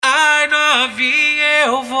novinha,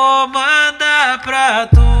 eu vou mandar pra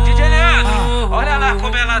tu. DJ Leandro, olha lá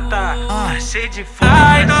como ela tá, cheia de fogo.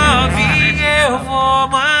 Ai, novinha, eu vou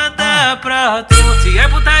mandar pra tu. Se é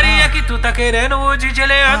putaria que tu tá querendo, o DJ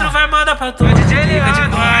Leandro vai mandar pra tu. O DJ Fica de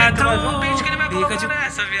Leandro, quatro, um beat que ele vai colocar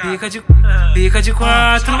nessa, viado. Fica de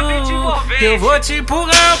quatro, que eu vou te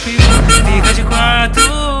empurrar o peru. Fica de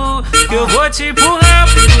quatro, que eu vou te empurrar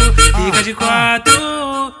o peru. Fica de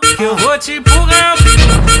quatro, que eu vou te empurrar o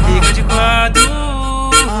peru. Fica de quatro.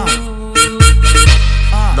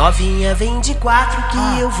 Novinha, vem de quatro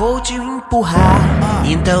que eu vou te empurrar.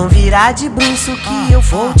 Então vira de bruço que eu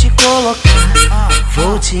vou te colocar.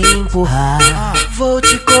 Vou te empurrar, vou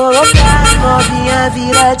te colocar. Novinha,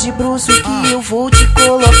 vira de bruço que eu vou te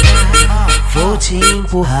colocar. Vou te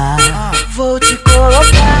empurrar, vou te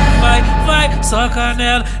colocar. Vai, soca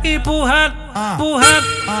nela, empurrar,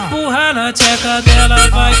 empurrar na tcheca dela.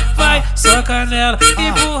 Vai, soca nela,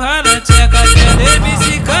 empurrar na tcheca dela.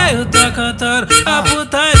 MC Caio tá cantando a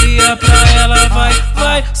putaria pra ela.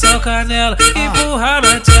 Vai, soca nela, empurrar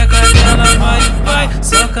na tcheca dela. Vai,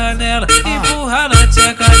 soca nela, empurrar na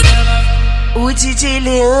tcheca dela. O DJ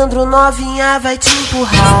Leandro, novinha, vai te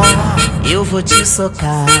empurrar. Eu vou te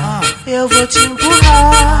socar, eu vou te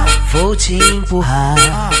empurrar. Vou te empurrar,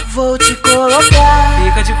 vou te colocar.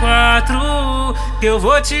 Fica de quatro, que eu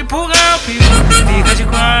vou te empurrar o peru. Fica de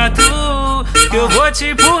quatro, que eu vou te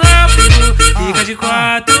empurrar o peru. Fica de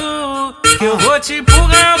quatro, que eu vou te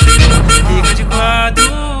empurrar o peru. Fica de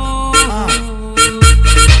quatro.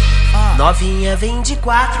 Novinha, vem de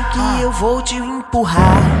quatro que eu vou te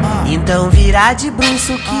empurrar. Então vira de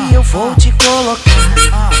bruço que eu vou te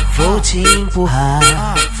colocar. Vou te empurrar,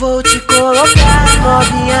 vou te colocar.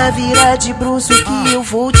 Novinha, vira de bruço que eu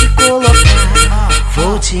vou te colocar.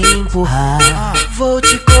 Vou te empurrar, vou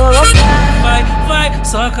te colocar. Vai,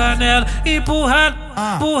 soca nela, empurrar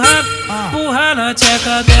na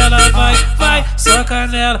tcheca dela. Vai, soca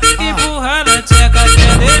nela, empurrar na tcheca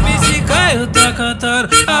dela. MC Caio tá cantando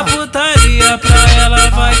a putaria pra ela.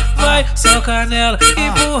 Vai, soca nela,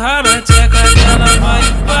 empurrar na